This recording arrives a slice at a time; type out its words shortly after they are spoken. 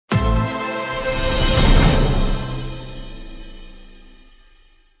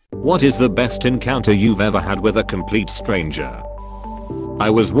What is the best encounter you've ever had with a complete stranger? I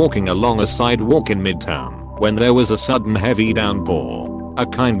was walking along a sidewalk in Midtown when there was a sudden heavy downpour. A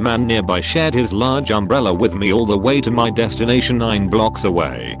kind man nearby shared his large umbrella with me all the way to my destination 9 blocks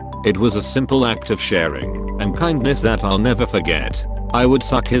away. It was a simple act of sharing and kindness that I'll never forget. I would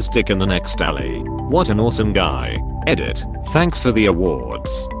suck his dick in the next alley. What an awesome guy. Edit. Thanks for the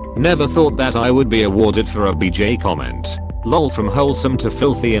awards. Never thought that I would be awarded for a BJ comment. Lol, from wholesome to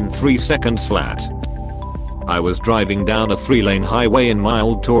filthy in 3 seconds flat. I was driving down a 3-lane highway in my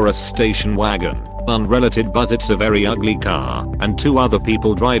old Taurus station wagon. Unrelated, but it's a very ugly car, and 2 other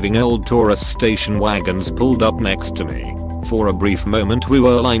people driving old Taurus station wagons pulled up next to me. For a brief moment we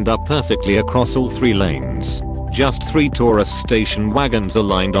were lined up perfectly across all 3 lanes. Just 3 Taurus station wagons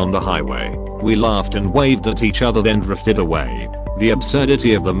aligned on the highway. We laughed and waved at each other, then drifted away. The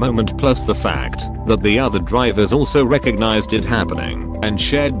absurdity of the moment plus the fact that the other drivers also recognized it happening and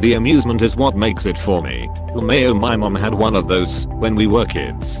shared the amusement is what makes it for me. LMAO, my mom had one of those when we were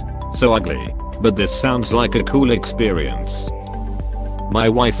kids. So ugly. But this sounds like a cool experience. My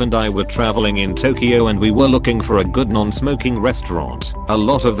wife and I were traveling in Tokyo and we were looking for a good non-smoking restaurant. A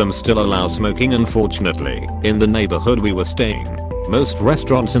lot of them still allow smoking, unfortunately, in the neighborhood we were staying. Most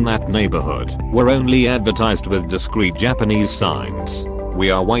restaurants in that neighborhood were only advertised with discreet Japanese signs. We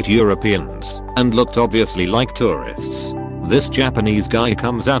are white Europeans and looked obviously like tourists. This Japanese guy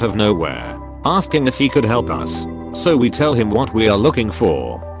comes out of nowhere asking if he could help us. So we tell him what we are looking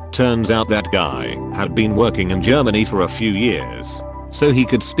for. Turns out that guy had been working in Germany for a few years, so he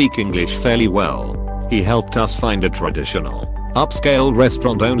could speak English fairly well. He helped us find a traditional, upscale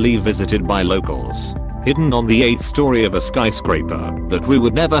restaurant only visited by locals, hidden on the 8th story of a skyscraper that we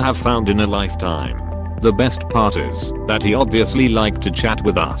would never have found in a lifetime. The best part is that he obviously liked to chat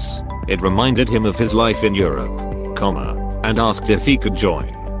with us. It reminded him of his life in Europe, and asked if he could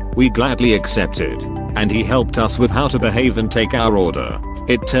join. We gladly accepted, and he helped us with how to behave and take our order.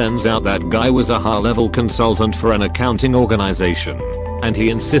 It turns out that guy was a high-level consultant for an accounting organization, and he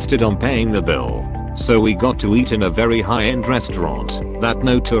insisted on paying the bill. So we got to eat in a very high-end restaurant that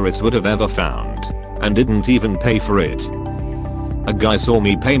no tourist would have ever found, and didn't even pay for it. A guy saw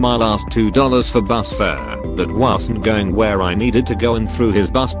me pay my last $2 for bus fare that wasn't going where I needed to go and threw his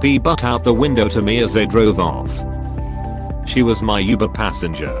bus pee butt out the window to me as they drove off. She was my Uber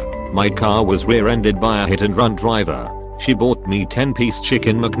passenger. My car was rear-ended by a hit-and-run driver. She bought me 10-piece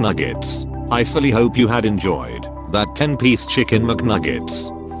chicken McNuggets. I fully hope you had enjoyed that 10-piece chicken McNuggets.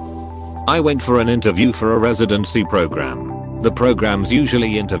 I went for an interview for a residency program. The programs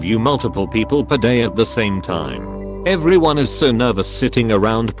usually interview multiple people per day at the same time. Everyone is so nervous sitting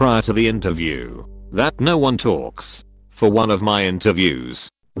around prior to the interview that no one talks. For one of my interviews,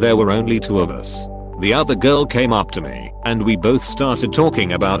 there were only 2 of us. The other girl came up to me and we both started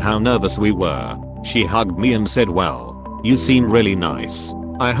talking about how nervous we were. She hugged me and said, "Well, you seem really nice.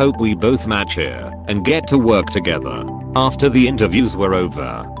 I hope we both match here and get to work together." After the interviews were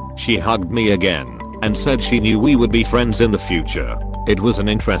over, she hugged me again and said she knew we would be friends in the future. It was an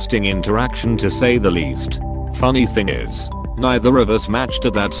interesting interaction to say the least. Funny thing is, neither of us matched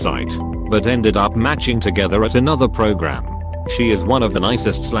at that site, but ended up matching together at another program. She is one of the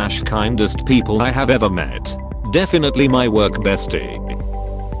nicest/kindest people I have ever met. Definitely my work bestie.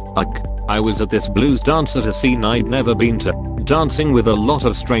 I was at this blues dance at a scene I'd never been to, dancing with a lot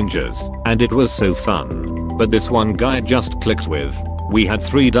of strangers, and it was so fun. But this one guy just clicked with. We had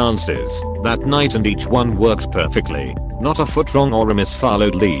 3 dances that night and each one worked perfectly. Not a foot wrong or a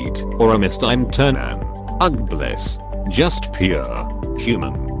misfollowed lead or a mistimed turn and bliss. Just pure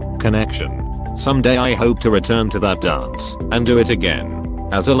human connection. Someday I hope to return to that dance and do it again.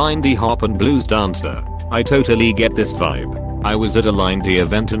 As a line D hop and blues dancer, I totally get this vibe. I was at a line D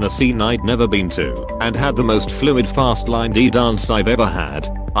event in a scene I'd never been to and had the most fluid fast line D dance I've ever had.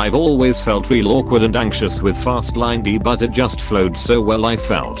 I've always felt real awkward and anxious with fast line D, but it just flowed so well I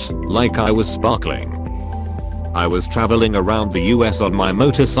felt like I was sparkling. I was traveling around the US on my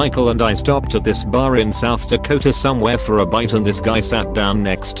motorcycle and I stopped at this bar in South Dakota somewhere for a bite, and this guy sat down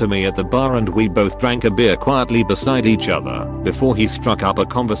next to me at the bar and we both drank a beer quietly beside each other before he struck up a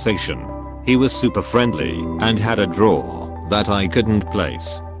conversation. He was super friendly and had a drawl that I couldn't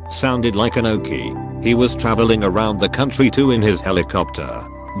place. Sounded like an Okie. He was traveling around the country too in his helicopter.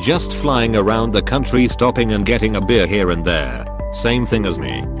 Just flying around the country, stopping and getting a beer here and there. Same thing as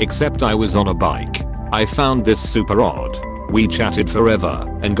me, except I was on a bike. I found this super odd. We chatted forever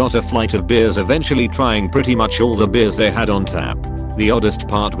and got a flight of beers, eventually trying pretty much all the beers they had on tap. The oddest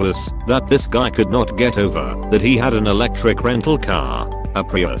part was that this guy could not get over that he had an electric rental car, a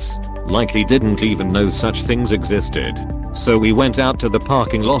Prius. Like he didn't even know such things existed. So we went out to the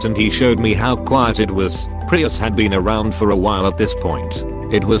parking lot and he showed me how quiet it was. Prius had been around for a while at this point.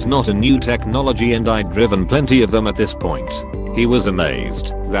 It was not a new technology and I'd driven plenty of them at this point. He was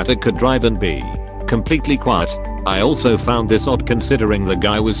amazed that it could drive and be completely quiet. I also found this odd considering the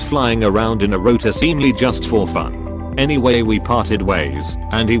guy was flying around in a rotor seemingly just for fun. Anyway, we parted ways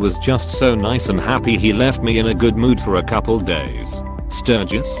and he was just so nice and happy he left me in a good mood for a couple days.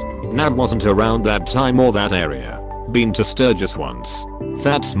 Sturgis? Nav wasn't around that time or that area. Been to Sturgis once.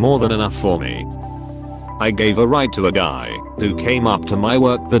 That's more than enough for me. I gave a ride to a guy who came up to my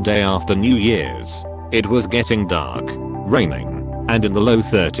work the day after New Year's. It was getting dark, raining, and in the low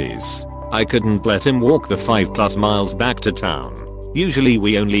 30s. I couldn't let him walk the 5+ miles back to town. Usually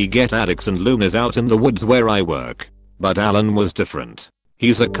we only get addicts and looners out in the woods where I work. But Alan was different.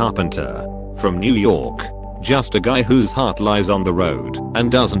 He's a carpenter from New York. Just a guy whose heart lies on the road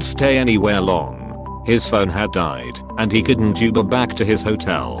and doesn't stay anywhere long. His phone had died and he couldn't Uber back to his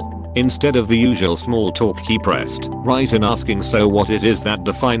hotel. Instead of the usual small talk he pressed right in asking, so what it is that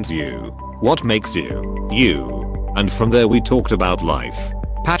defines you? What makes you, you? And from there we talked about life,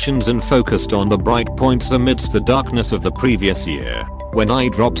 passions and focused on the bright points amidst the darkness of the previous year. When I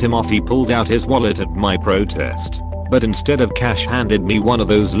dropped him off he pulled out his wallet at my protest. But instead of cash handed me one of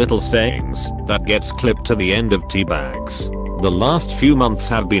those little sayings that gets clipped to the end of tea bags. The last few months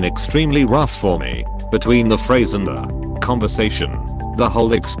have been extremely rough for me. Between the phrase and the conversation, the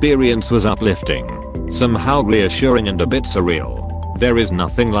whole experience was uplifting, somehow reassuring and a bit surreal. There is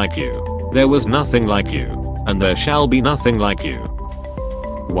nothing like you. There was nothing like you. And there shall be nothing like you.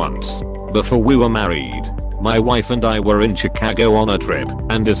 Once, before we were married, my wife and I were in Chicago on a trip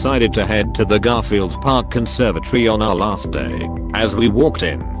and decided to head to the Garfield Park Conservatory on our last day. As we walked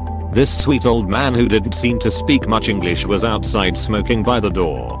in, this sweet old man who didn't seem to speak much English was outside smoking by the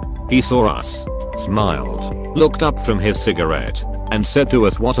door. He saw us, smiled, looked up from his cigarette, and said to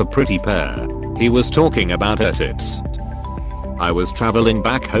us, "What a pretty pair." He was talking about her tits. I was traveling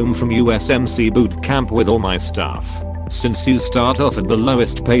back home from USMC boot camp with all my stuff. Since you start off at the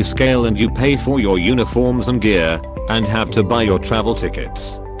lowest pay scale and you pay for your uniforms and gear, and have to buy your travel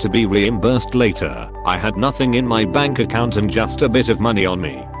tickets to be reimbursed later, I had nothing in my bank account and just a bit of money on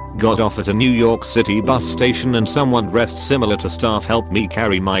me. Got off at a New York City bus station and someone dressed similar to staff helped me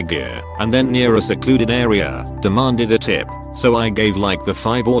carry my gear, and then near a secluded area, demanded a tip. So I gave like the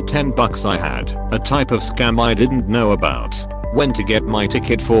 $5 or $10 I had, a type of scam I didn't know about. Went to get my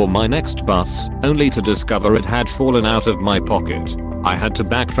ticket for my next bus, only to discover it had fallen out of my pocket. I had to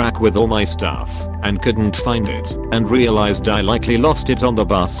backtrack with all my stuff, and couldn't find it, and realized I likely lost it on the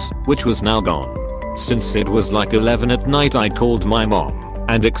bus, which was now gone. Since it was like 11 at night I called my mom,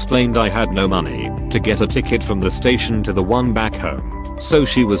 and explained I had no money to get a ticket from the station to the one back home. So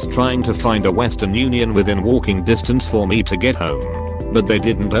she was trying to find a Western Union within walking distance for me to get home. But they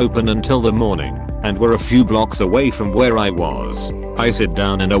didn't open until the morning, and were a few blocks away from where I was. I sit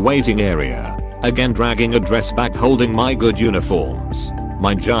down in a waiting area, again dragging a dress bag holding my good uniforms,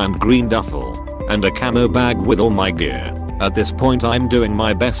 my giant green duffel, and a camo bag with all my gear. At this point I'm doing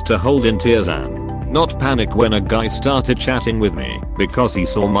my best to hold in tears and not panic when a guy started chatting with me because he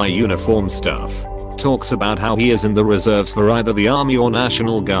saw my uniform stuff. Talks about how he is in the reserves for either the army or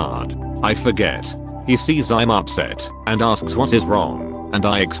National Guard. I forget. He sees I'm upset and asks what is wrong, and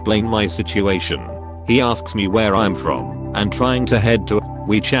I explain my situation. He asks me where I'm from and trying to head to.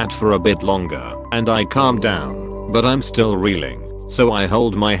 We chat for a bit longer and I calm down, but I'm still reeling, so I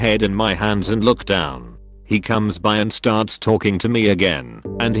hold my head in my hands and look down. He comes by and starts talking to me again,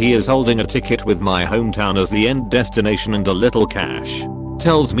 and he is holding a ticket with my hometown as the end destination and a little cash.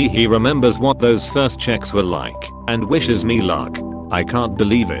 Tells me he remembers what those first checks were like and wishes me luck. I can't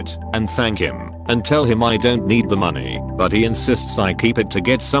believe it and thank him and tell him I don't need the money, but he insists I keep it to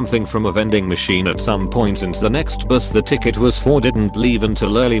get something from a vending machine at some point since the next bus the ticket was for didn't leave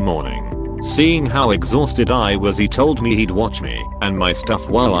until early morning. Seeing how exhausted I was, he told me he'd watch me and my stuff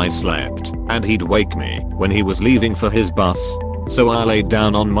while I slept, and he'd wake me when he was leaving for his bus. So I laid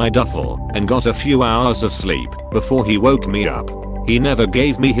down on my duffel and got a few hours of sleep before he woke me up. He never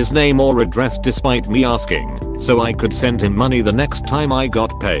gave me his name or address despite me asking, so I could send him money the next time I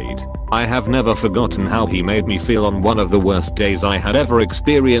got paid. I have never forgotten how he made me feel on one of the worst days I had ever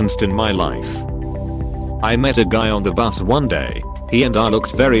experienced in my life. I met a guy on the bus one day. He and I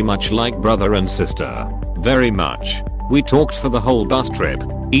looked very much like brother and sister. Very much. We talked for the whole bus trip,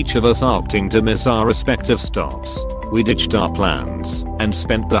 each of us opting to miss our respective stops. We ditched our plans and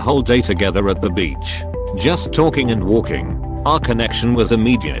spent the whole day together at the beach, just talking and walking. Our connection was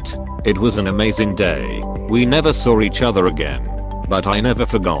immediate. It was an amazing day. We never saw each other again, but I never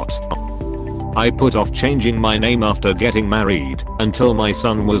forgot. I put off changing my name after getting married until my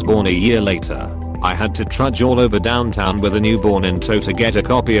son was born a year later. I had to trudge all over downtown with a newborn in tow to get a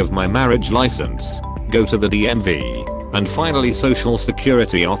copy of my marriage license, go to the DMV, and finally Social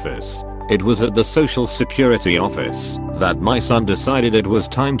Security office. It was at the Social Security office that my son decided it was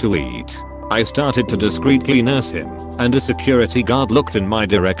time to eat. I started to discreetly nurse him, and a security guard looked in my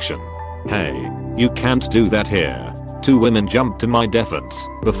direction. "Hey, you can't do that here." 2 women jumped to my defense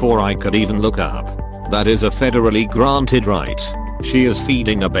before I could even look up. "That is a federally granted right. She is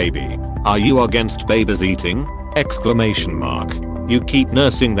feeding a baby. Are you against babies eating? Exclamation mark. You keep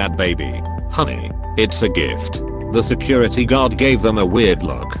nursing that baby. Honey, it's a gift." The security guard gave them a weird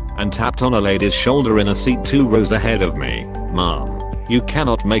look and tapped on a lady's shoulder in a seat 2 rows ahead of me. "Mom, you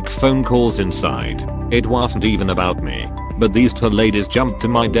cannot make phone calls inside." It wasn't even about me, but these 2 ladies jumped to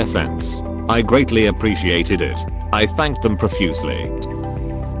my defense. I greatly appreciated it. I thanked them profusely.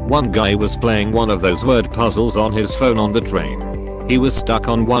 One guy was playing one of those word puzzles on his phone on the train. He was stuck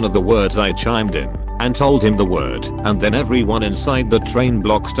on one of the words. I chimed in and told him the word, and then everyone inside the train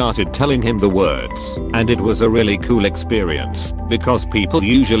block started telling him the words, and it was a really cool experience because people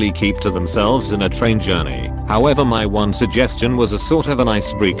usually keep to themselves in a train journey. However, my one suggestion was a sort of an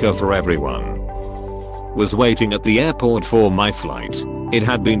icebreaker for everyone. Was waiting at the airport for my flight. It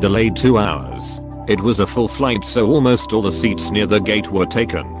had been delayed 2 hours. It was a full flight, so almost all the seats near the gate were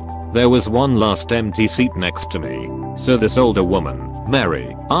taken. There was one last empty seat next to me, so this older woman,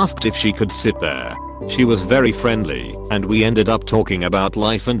 Mary, asked if she could sit there. She was very friendly, and we ended up talking about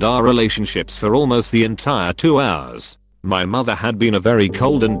life and our relationships for almost the entire 2 hours. My mother had been a very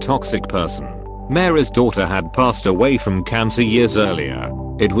cold and toxic person. Mary's daughter had passed away from cancer years earlier.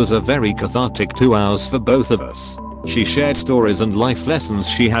 It was a very cathartic 2 hours for both of us. She shared stories and life lessons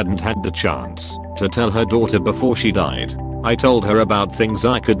she hadn't had the chance to tell her daughter before she died. I told her about things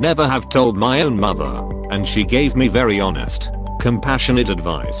I could never have told my own mother, and she gave me very honest, compassionate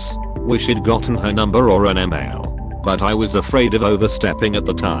advice. Wish I'd gotten her number or an email, but I was afraid of overstepping at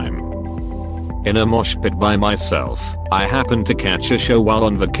the time. In a mosh pit by myself, I happened to catch a show while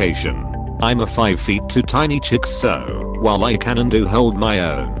on vacation. I'm a 5'2" tiny chick, so while I can and do hold my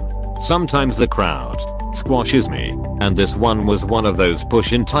own, sometimes the crowd squashes me, and this one was one of those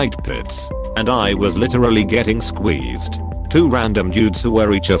push-in tight pits, and I was literally getting squeezed. 2 random dudes who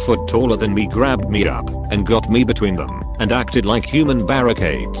were each a foot taller than me grabbed me up and got me between them and acted like human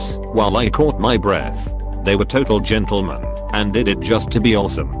barricades while I caught my breath. They were total gentlemen and did it just to be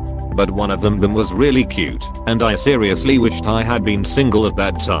awesome. But one of them was really cute, and I seriously wished I had been single at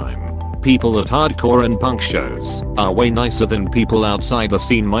that time. People at hardcore and punk shows are way nicer than people outside the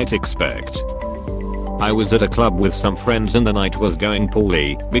scene might expect. I was at a club with some friends and the night was going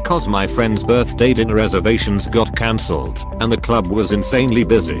poorly because my friend's birthday dinner reservations got cancelled and the club was insanely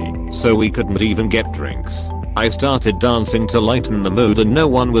busy, so we couldn't even get drinks. I started dancing to lighten the mood and no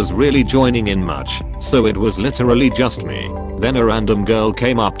one was really joining in much, so it was literally just me. Then a random girl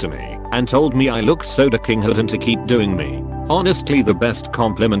came up to me and told me I looked so king hot and to keep doing me. Honestly, the best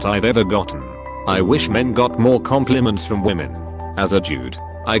compliment I've ever gotten. I wish men got more compliments from women. As a dude,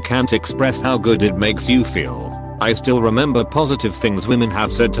 I can't express how good it makes you feel. I still remember positive things women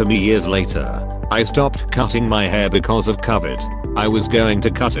have said to me years later. I stopped cutting my hair because of COVID. I was going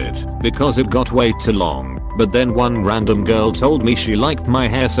to cut it because it got way too long, but then one random girl told me she liked my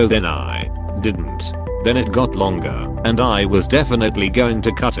hair, so then I didn't. Then it got longer, and I was definitely going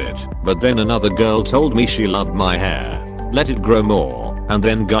to cut it, but then another girl told me she loved my hair. Let it grow more, and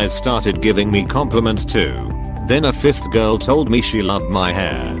then guys started giving me compliments too. Then a 5th girl told me she loved my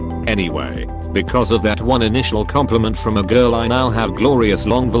hair. Anyway, because of that one initial compliment from a girl, I now have glorious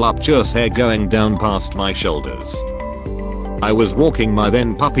long voluptuous hair going down past my shoulders. I was walking my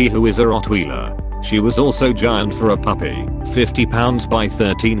then puppy, who is a Rottweiler. She was also giant for a puppy, 50 pounds by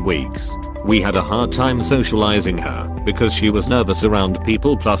 13 weeks. We had a hard time socializing her because she was nervous around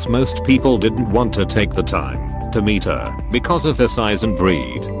people, plus most people didn't want to take the time to meet her because of her size and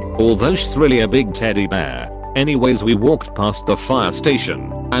breed. Although she's really a big teddy bear. Anyways, we walked past the fire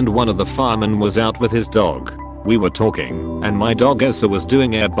station and one of the firemen was out with his dog. We were talking and my dog also was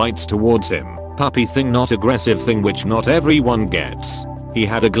doing air bites towards him. Puppy thing, not aggressive thing, which not everyone gets. He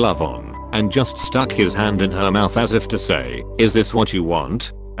had a glove on and just stuck his hand in her mouth as if to say, "Is this what you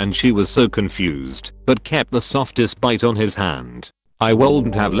want?" And she was so confused, but kept the softest bite on his hand. I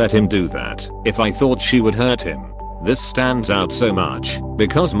wouldn't have let him do that if I thought she would hurt him. This stands out so much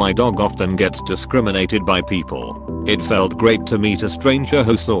because my dog often gets discriminated by people. It felt great to meet a stranger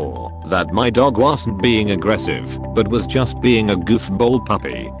who saw that my dog wasn't being aggressive, but was just being a goofball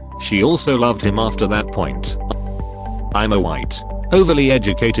puppy. She also loved him after that point. I'm a white overly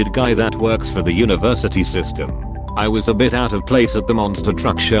educated guy that works for the university system. I was a bit out of place at the monster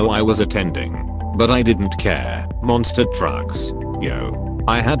truck show I was attending, but I didn't care. Monster trucks. Yo.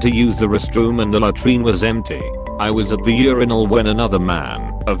 I had to use the restroom and the latrine was empty. I was at the urinal when another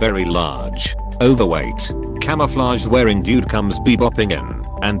man, a very large, overweight, camouflage wearing dude comes bebopping in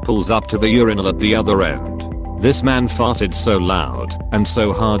and pulls up to the urinal at the other end. This man farted so loud and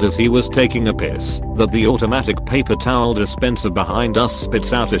so hard as he was taking a piss that the automatic paper towel dispenser behind us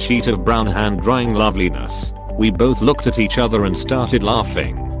spits out a sheet of brown hand drying loveliness. We both looked at each other and started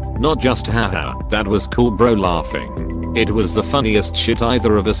laughing. Not just haha, that was cool bro laughing. It was the funniest shit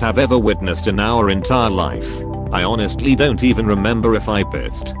either of us have ever witnessed in our entire life. I honestly don't even remember if I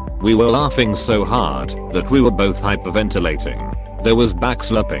pissed. We were laughing so hard that we were both hyperventilating. There was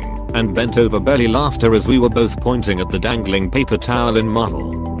backslapping and bent over belly laughter as we were both pointing at the dangling paper towel in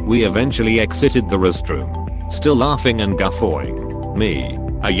marvel. We eventually exited the restroom, still laughing and guffawing. Me,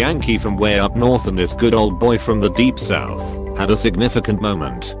 a Yankee from way up north and this good old boy from the deep south, had a significant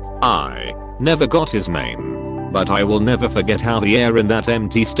moment. I never got his name, but I will never forget how the air in that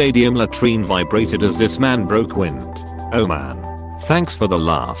empty stadium latrine vibrated as this man broke wind. Oh man. Thanks for the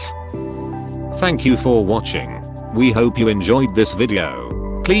laugh. Thank you for watching. We hope you enjoyed this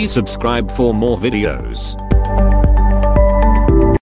video. Please subscribe for more videos.